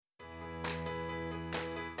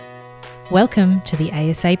Welcome to the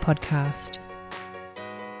ASA podcast.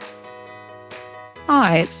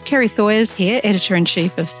 Hi, it's Kerry Thoyers here,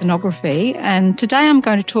 Editor-in-Chief of Sonography, and today I'm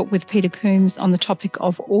going to talk with Peter Coombs on the topic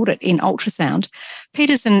of audit in ultrasound.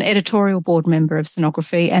 Peter's an editorial board member of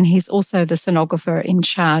Sonography, and he's also the sonographer in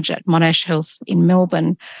charge at Monash Health in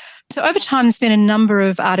Melbourne. So over time, there's been a number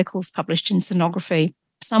of articles published in Sonography,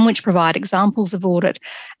 some which provide examples of audit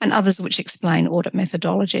and others which explain audit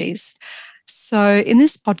methodologies. So in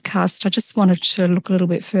this podcast, I just wanted to look a little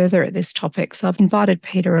bit further at this topic. So I've invited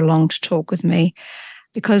Peter along to talk with me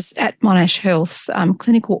because at Monash Health,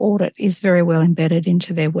 clinical audit is very well embedded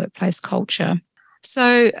into their workplace culture.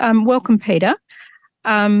 So welcome, Peter.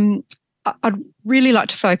 I'd really like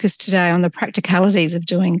to focus today on the practicalities of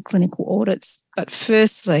doing clinical audits. But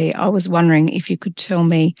firstly, I was wondering if you could tell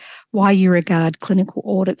me why you regard clinical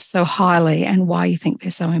audits so highly and why you think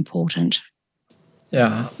they're so important.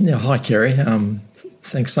 Yeah. Hi, Kerry.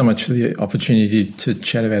 Thanks so much for the opportunity to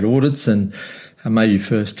chat about audits, and maybe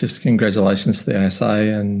first, just congratulations to the ASA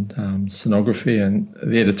and Sonography and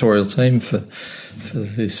the editorial team for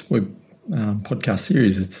this web podcast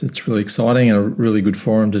series. It's really exciting and a really good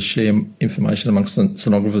forum to share information amongst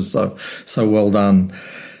sonographers. So well done.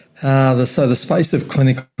 So the space of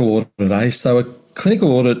clinical audit. So a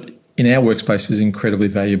clinical audit in our workspace is incredibly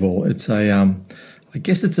valuable. It's I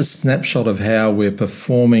guess it's a snapshot of how we're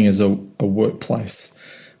performing as a workplace.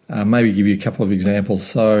 Maybe give you a couple of examples.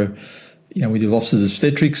 So, we do offices of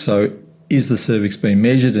obstetrics. So is the cervix being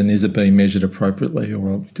measured and is it being measured appropriately? Or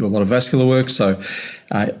we do a lot of vascular work. So,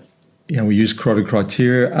 we use carotid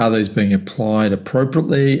criteria. Are these being applied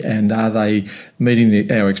appropriately and are they meeting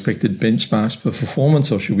our expected benchmarks for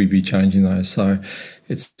performance, or should we be changing those? So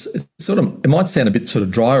it's sort of, it might sound a bit sort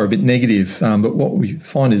of dry or a bit negative, but what we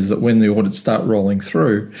find is that when the audits start rolling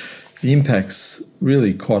through, the impact's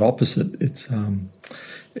really quite opposite. It's the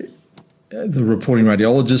reporting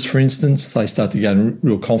radiologists, for instance, they start to gain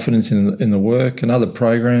real confidence in the work, and other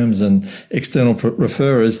programs and external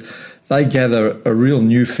referrers, they gather a real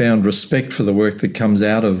newfound respect for the work that comes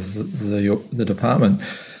out of the department.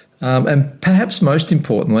 And perhaps most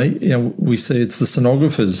importantly, we see it's the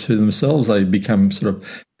sonographers who themselves, they become sort of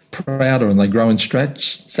prouder and they grow in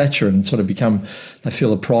stature and sort of they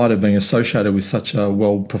feel a pride of being associated with such a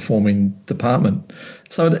well-performing department.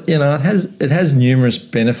 So, it has numerous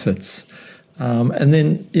benefits. And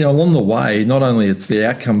then, along the way, not only it's the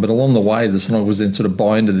outcome, but along the way, the sonographers then sort of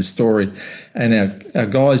buy into this story, and our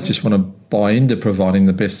guys just want to buy into providing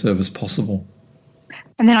the best service possible.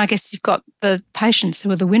 And then I guess you've got the patients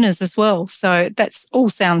who are the winners as well. So that's all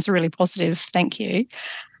sounds really positive. Thank you.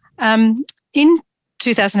 In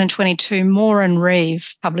 2022, Moore and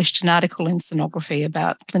Reeve published an article in Sonography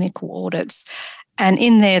about clinical audits. And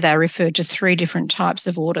in there, they referred to three different types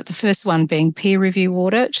of audit. The first one being peer review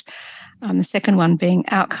audit, the second one being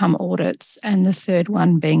outcome audits, and the third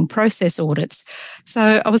one being process audits.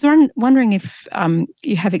 So I was wondering if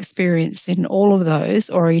you have experience in all of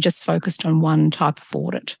those, or are you just focused on one type of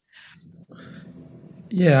audit?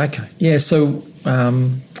 Yeah, okay. Yeah, so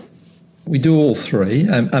we do all three,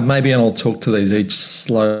 and maybe I'll talk to these each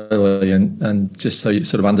slowly and just so you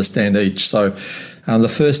sort of understand each. So the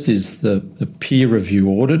first is the peer review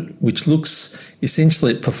audit, which looks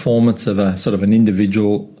essentially at performance of a sort of an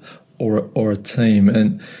individual or a team.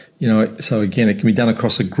 And, so again, it can be done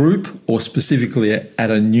across a group or specifically at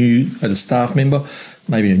a staff member,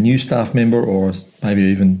 maybe a new staff member, or maybe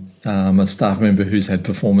even a staff member who's had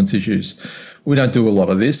performance issues. We don't do a lot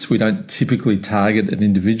of this. We don't typically target an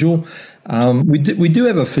individual. We do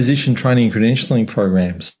have a physician training and credentialing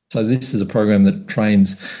program. So this is a program that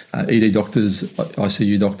trains ED doctors,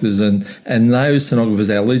 ICU doctors, and those sonographers,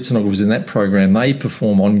 our lead sonographers in that program, they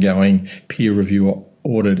perform ongoing peer review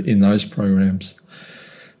audit in those programs.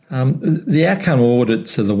 The outcome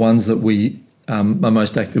audits are the ones that we are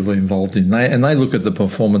most actively involved in. They look at the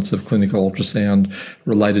performance of clinical ultrasound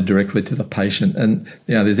related directly to the patient. And,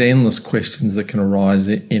 there's endless questions that can arise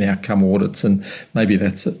in outcome audits, and maybe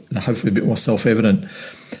that's hopefully a bit more self-evident.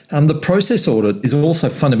 The process audit is also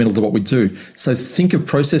fundamental to what we do. So think of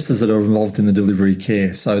processes that are involved in the delivery of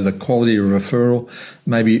care. So the quality of referral,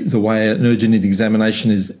 maybe the way an urgent examination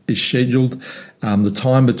is scheduled, the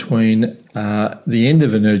time between the end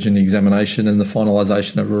of an urgent examination and the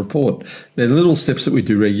finalisation of a report. They're little steps that we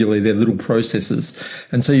do regularly. They're little processes.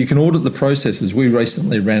 And so you can audit the processes. We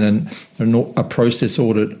recently ran a process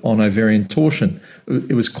audit on ovarian torsion.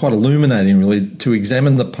 It was quite illuminating, really, to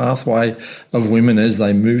examine the pathway of women as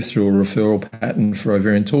they move through a referral pattern for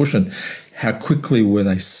ovarian torsion. how quickly were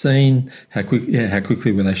they seen, how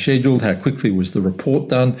quickly were they scheduled, how quickly was the report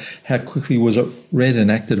done, how quickly was it read and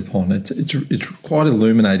acted upon. It's quite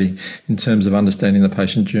illuminating in terms of understanding the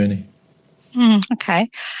patient journey. Okay.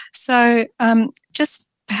 So just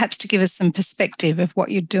perhaps to give us some perspective of what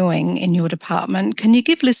you're doing in your department, can you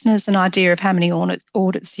give listeners an idea of how many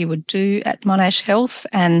audits you would do at Monash Health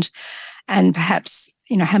and perhaps,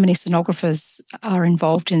 how many sonographers are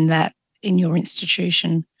involved in that in your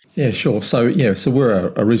institution? Yeah, sure. So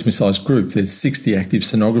we're a reasonably sized group. There's 60 active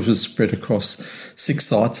sonographers spread across 6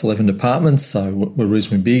 sites, 11 departments. So we're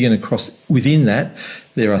reasonably big, and within that,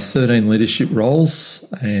 there are 13 leadership roles,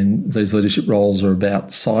 and these leadership roles are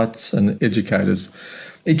about sites and educators.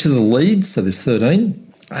 Each of the leads, so there's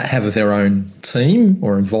 13, have their own team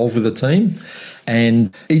or involved with a team.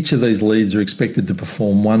 And each of these leads are expected to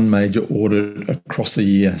perform one major audit across a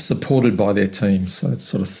year, supported by their teams. So it's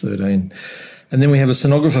sort of 13. And then we have a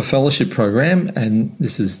sonographer fellowship program, and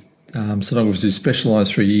this is sonographers who specialise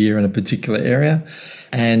for a year in a particular area.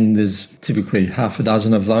 And there's typically half a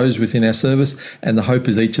dozen of those within our service. And the hope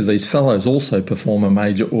is each of these fellows also perform a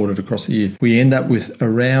major audit across a year. We end up with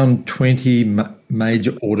around 20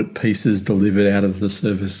 major audit pieces delivered out of the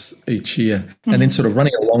service each year. Mm-hmm. And then sort of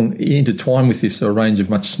running along intertwined with this, a range of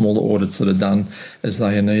much smaller audits that are done as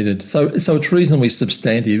they are needed. So it's reasonably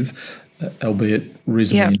substantive, albeit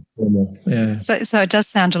reasonably informal. Yeah. So it does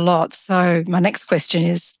sound a lot. So my next question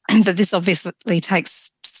is that this obviously takes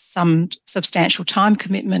some substantial time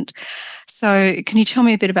commitment. So can you tell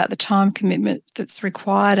me a bit about the time commitment that's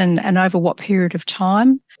required and over what period of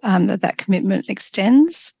time that commitment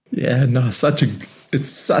extends? Yeah, no, it's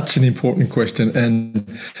such an important question.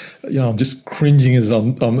 And, I'm just cringing as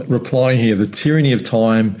I'm replying here. The tyranny of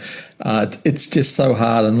time, it's just so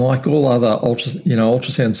hard. And like all other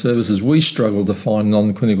ultrasound services, we struggle to find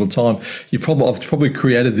non-clinical time. I've probably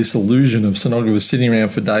created this illusion of sonographers sitting around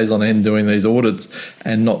for days on end doing these audits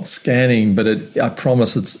and not scanning. But I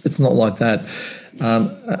promise it's not like that.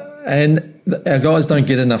 And our guys don't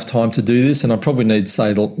get enough time to do this. And I probably need to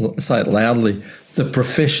say it loudly. The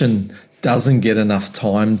profession doesn't get enough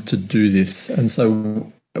time to do this. And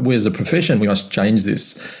so we as a profession, we must change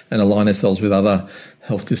this and align ourselves with other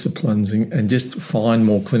health disciplines and just find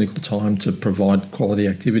more clinical time to provide quality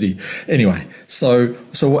activity. Anyway, so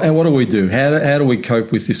what do we do? How do we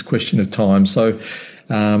cope with this question of time? So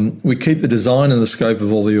we keep the design and the scope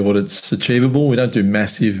of all the audits achievable. We don't do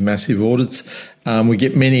massive audits. We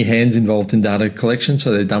get many hands involved in data collection,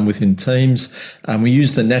 so they're done within teams. We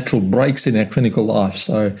use the natural breaks in our clinical life.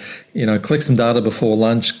 So, collect some data before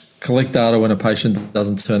lunch, collect data when a patient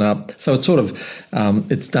doesn't turn up. So it's sort of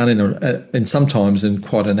it's done in sometimes in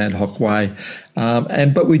quite an ad hoc way.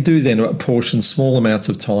 But we do then apportion small amounts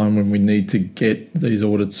of time when we need to get these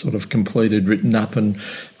audits sort of completed, written up and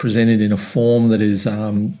presented in a form that is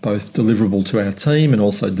both deliverable to our team and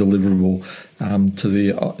also deliverable to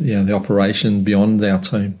the operation beyond our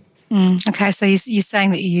team. Okay, so you're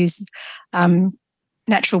saying that you use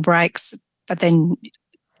natural breaks, but then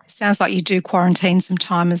sounds like you do quarantine some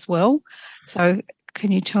time as well. So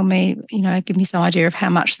can you tell me, give me some idea of how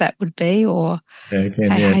much that would be or how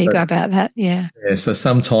you go about that? Yeah. Yeah, so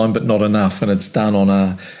some time but not enough, and it's done on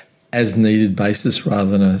a as needed basis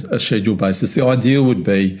rather than a scheduled basis. The ideal would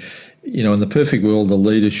be, in the perfect world, the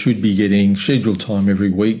leader should be getting scheduled time every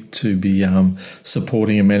week to be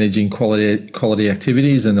supporting and managing quality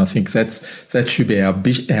activities, and I think that should be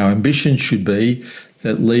our ambition should be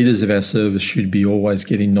that leaders of our service should be always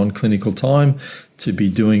getting non-clinical time to be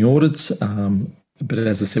doing audits. But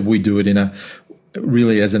as I said, we do it in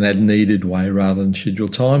really as an as-needed way rather than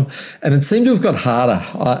scheduled time. And it seemed to have got harder,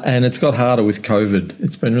 and it's got harder with COVID.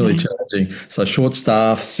 It's been really challenging. So short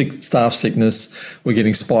staff sickness, we're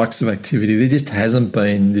getting spikes of activity. There just hasn't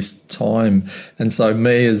been this time. And so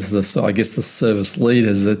me as the service lead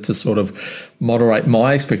has to sort of moderate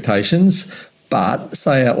my expectations, but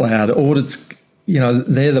say out loud, audits,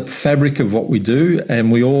 they're the fabric of what we do,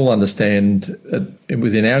 and we all understand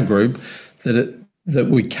within our group that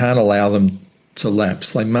we can't allow them to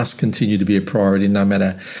lapse. They must continue to be a priority no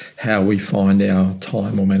matter how we find our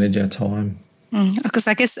time or manage our time. Because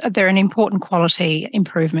I guess they're an important quality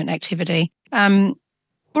improvement activity.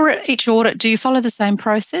 For each audit, do you follow the same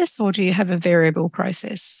process or do you have a variable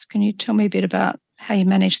process? Can you tell me a bit about how you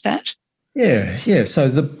manage that? Yeah. So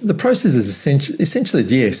the process is essentially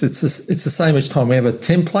yes. It's the same each time. We have a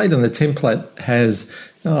template, and the template has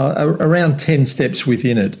around 10 steps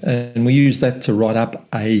within it, and we use that to write up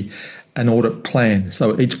an audit plan.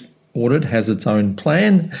 So each audit has its own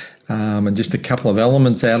plan, and just a couple of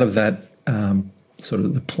elements out of that sort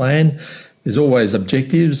of the plan. There's always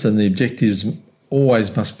objectives, and the objectives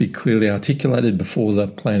always must be clearly articulated before the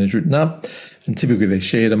plan is written up, and typically they're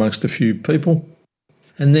shared amongst a few people.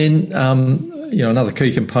 And then, another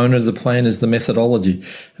key component of the plan is the methodology,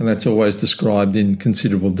 and that's always described in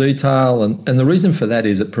considerable detail. And the reason for that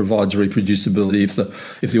is it provides reproducibility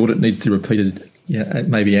if the audit needs to be repeated,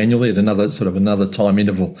 maybe annually at another time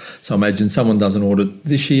interval. So imagine someone does an audit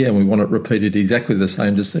this year and we want it repeated exactly the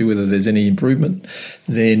same to see whether there's any improvement.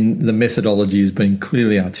 Then the methodology has been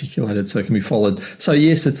clearly articulated so it can be followed. So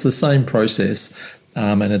yes, it's the same process.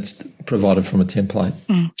 And it's provided from a template.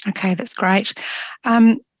 Okay, that's great.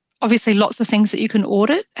 Obviously, lots of things that you can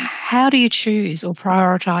audit. How do you choose or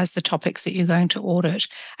prioritise the topics that you're going to audit,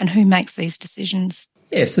 and who makes these decisions?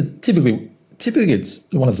 Yeah, so typically it's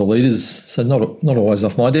one of the leaders. So not always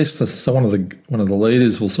off my desk. So one of the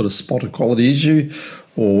leaders will sort of spot a quality issue,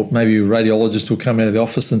 or maybe a radiologist will come out of the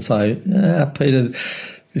office and say, Peter,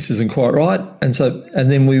 this isn't quite right. And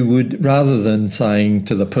then we would, rather than saying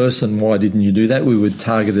to the person, why didn't you do that, we would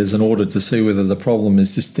target as an audit to see whether the problem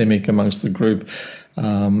is systemic amongst the group.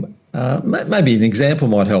 Maybe an example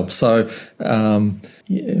might help. So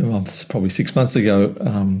probably 6 months ago,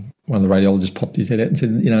 one of the radiologists popped his head out and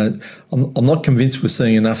said, I'm not convinced we're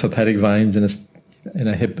seeing enough hepatic veins in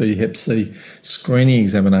a Hep B, Hep C screening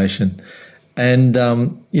examination. And,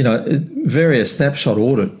 a snapshot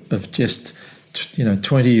audit of just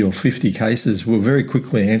 20 or 50 cases will very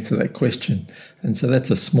quickly answer that question. And so that's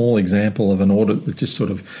a small example of an audit that just sort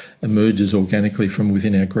of emerges organically from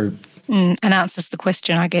within our group. And answers the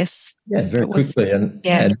question, I guess. Yeah, very quickly.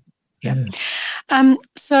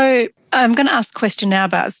 So I'm going to ask a question now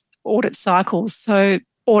about audit cycles. So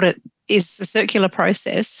audit is a circular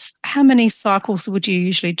process. How many cycles would you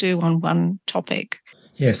usually do on one topic?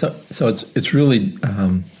 Yeah, so it's really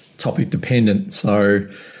topic dependent. So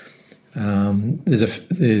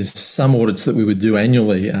there's some audits that we would do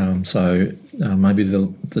annually. Maybe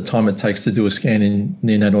the time it takes to do a scan in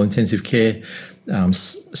neonatal intensive care. Our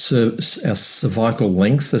cervical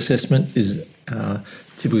length assessment is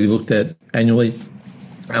typically looked at annually.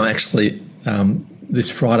 This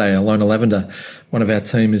Friday, Alona Lavender, one of our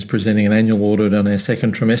team, is presenting an annual audit on our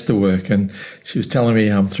second trimester work, and she was telling me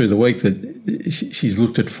through the week that she's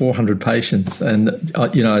looked at 400 patients. And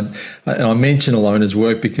I mention Alona's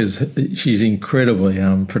work because she's incredibly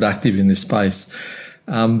productive in this space.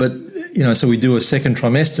 So we do a second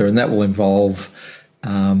trimester, and that will involve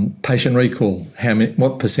patient recall.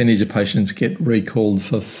 What percentage of patients get recalled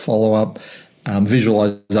for follow-up?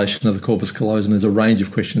 Visualization of the corpus callosum. There's a range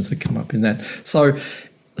of questions that come up in that. So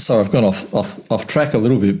I've gone off track a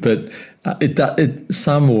little bit, but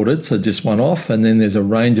some audits are just one-off, and then there's a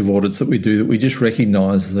range of audits that we do that we just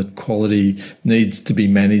recognise that quality needs to be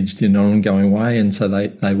managed in an ongoing way, and so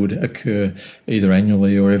they would occur either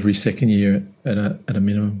annually or every second year at a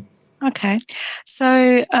minimum. Okay,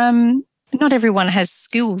 so not everyone has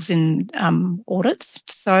skills in audits.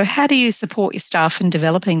 So how do you support your staff in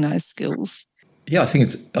developing those skills? Yeah, I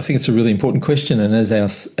think it's a really important question, and as our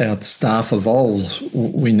staff evolves,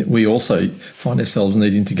 we also find ourselves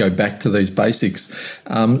needing to go back to these basics.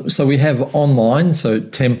 So we have online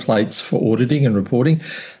templates for auditing and reporting,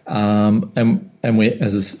 and we,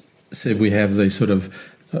 as I said, we have these sort of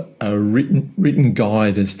a written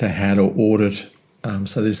guide as to how to audit.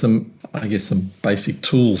 So there's some basic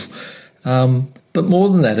tools. But more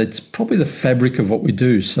than that, it's probably the fabric of what we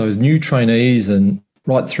do. So new trainees and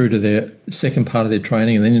right through to their second part of their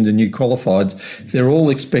training and then into new qualifieds, they're all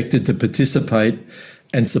expected to participate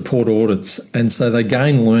and support audits. And so they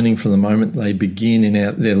gain learning from the moment they begin in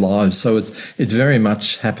their lives. So it's very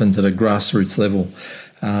much happens at a grassroots level.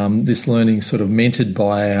 This learning sort of mentored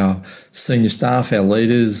by our senior staff, our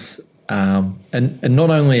leaders, and not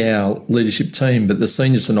only our leadership team, but the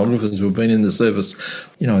senior sonographers who have been in the service,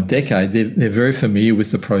 a decade. They're very familiar with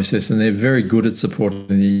the process, and they're very good at supporting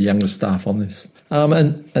the younger staff on this.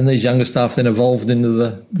 And these younger staff then evolved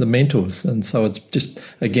into the mentors, and so it's just,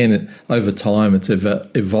 again, over time, it's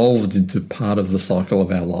evolved into part of the cycle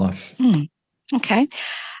of our life. Okay.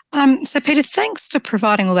 So, Peter, thanks for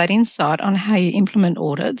providing all that insight on how you implement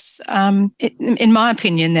audits. In my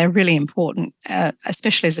opinion, they're really important,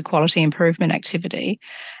 especially as a quality improvement activity.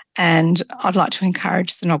 And I'd like to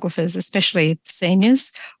encourage sonographers, especially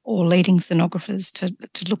seniors or leading sonographers,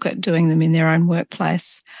 to look at doing them in their own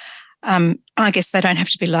workplace. I guess they don't have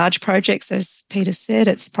to be large projects, as Peter said.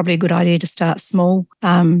 It's probably a good idea to start small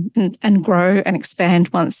and grow and expand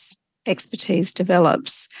once expertise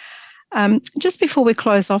develops. Just before we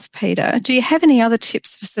close off, Peter, do you have any other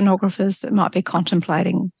tips for sonographers that might be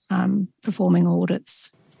contemplating performing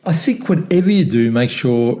audits? I think whatever you do, make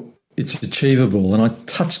sure it's achievable. And I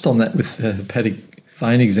touched on that with hepatic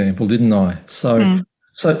vein example, didn't I? So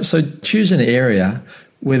choose an area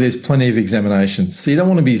where there's plenty of examinations. So you don't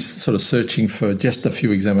want to be sort of searching for just a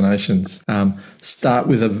few examinations. Start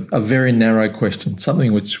with a very narrow question,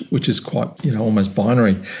 something which is quite, almost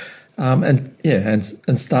binary.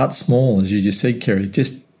 And start small, as you just said, Kerry,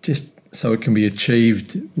 just so it can be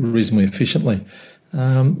achieved reasonably efficiently.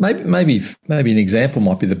 Maybe an example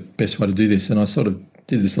might be the best way to do this. And I sort of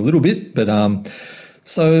did this a little bit, but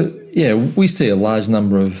we see a large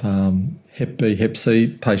number of Hep B, Hep C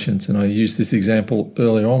patients, and I used this example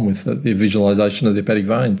earlier on with the visualisation of the hepatic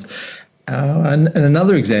veins. And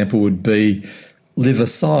another example would be liver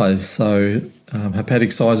size. So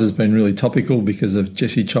hepatic size has been really topical because of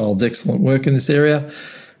Jessie Child's excellent work in this area.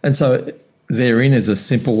 And so therein is a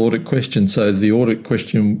simple audit question. So the audit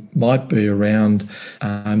question might be around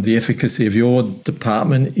the efficacy of your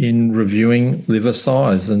department in reviewing liver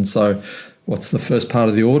size. And so what's the first part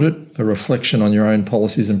of the audit? A reflection on your own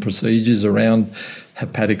policies and procedures around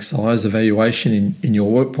hepatic size evaluation in your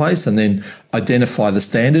workplace, and then identify the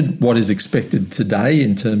standard, what is expected today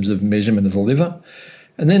in terms of measurement of the liver.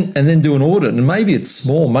 And then do an audit. And maybe it's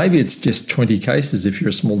small, maybe it's just 20 cases if you're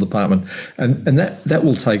a small department. And that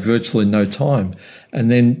will take virtually no time.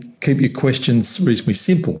 And then keep your questions reasonably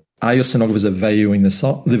simple. Are your sonographers evaluating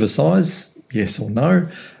the liver size? Yes or no.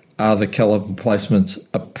 Are the caliper placements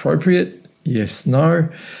appropriate? Yes, no.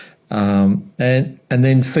 And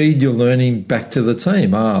then feed your learning back to the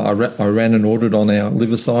team. I ran an audit on our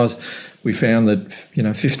liver size. We found that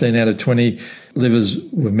 15 out of 20 livers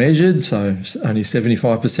were measured, so only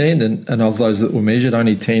 75%, and of those that were measured,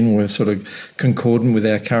 only 10 were sort of concordant with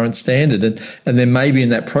our current standard. And then maybe in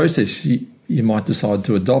that process, you might decide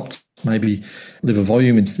to adopt maybe liver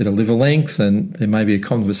volume instead of liver length, and there may be a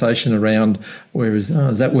conversation around is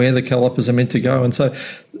that where the calipers are meant to go? And so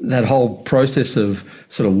that whole process of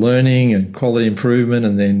sort of learning and quality improvement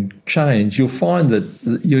and then change, you'll find that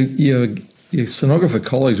your sonographer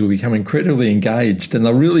colleagues will become incredibly engaged, and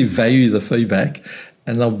they'll really value the feedback,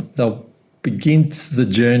 and they'll begin the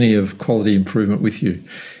journey of quality improvement with you.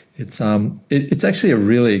 It's actually a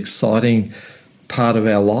really exciting part of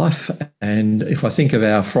our life. And if I think of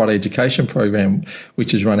our Friday education program,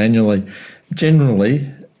 which is run annually, generally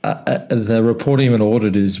the reporting of an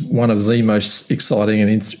audit is one of the most exciting and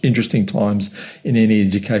interesting times in any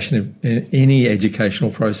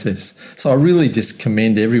educational process. So I really just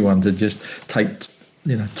commend everyone to just take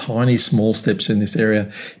tiny small steps in this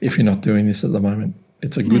area if you're not doing this at the moment.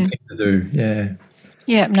 It's a good thing to do.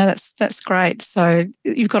 Yeah, no, that's great. So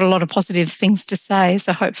you've got a lot of positive things to say.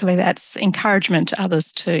 So hopefully that's encouragement to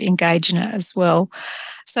others to engage in it as well.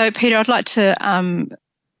 So Peter, I'd like to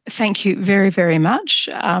thank you very, very much.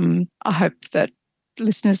 I hope that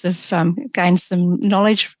listeners have gained some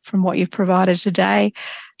knowledge from what you've provided today.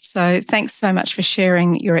 So thanks so much for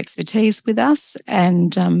sharing your expertise with us.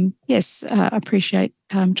 And I appreciate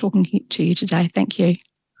talking to you today. Thank you.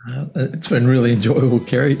 It's been really enjoyable,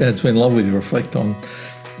 Kerry. It's been lovely to reflect on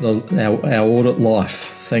our audit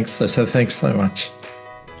life. Thanks so much.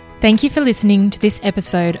 Thank you for listening to this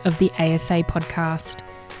episode of the ASA podcast.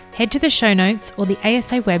 Head to the show notes or the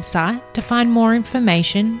ASA website to find more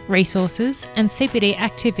information, resources, and CPD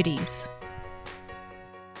activities.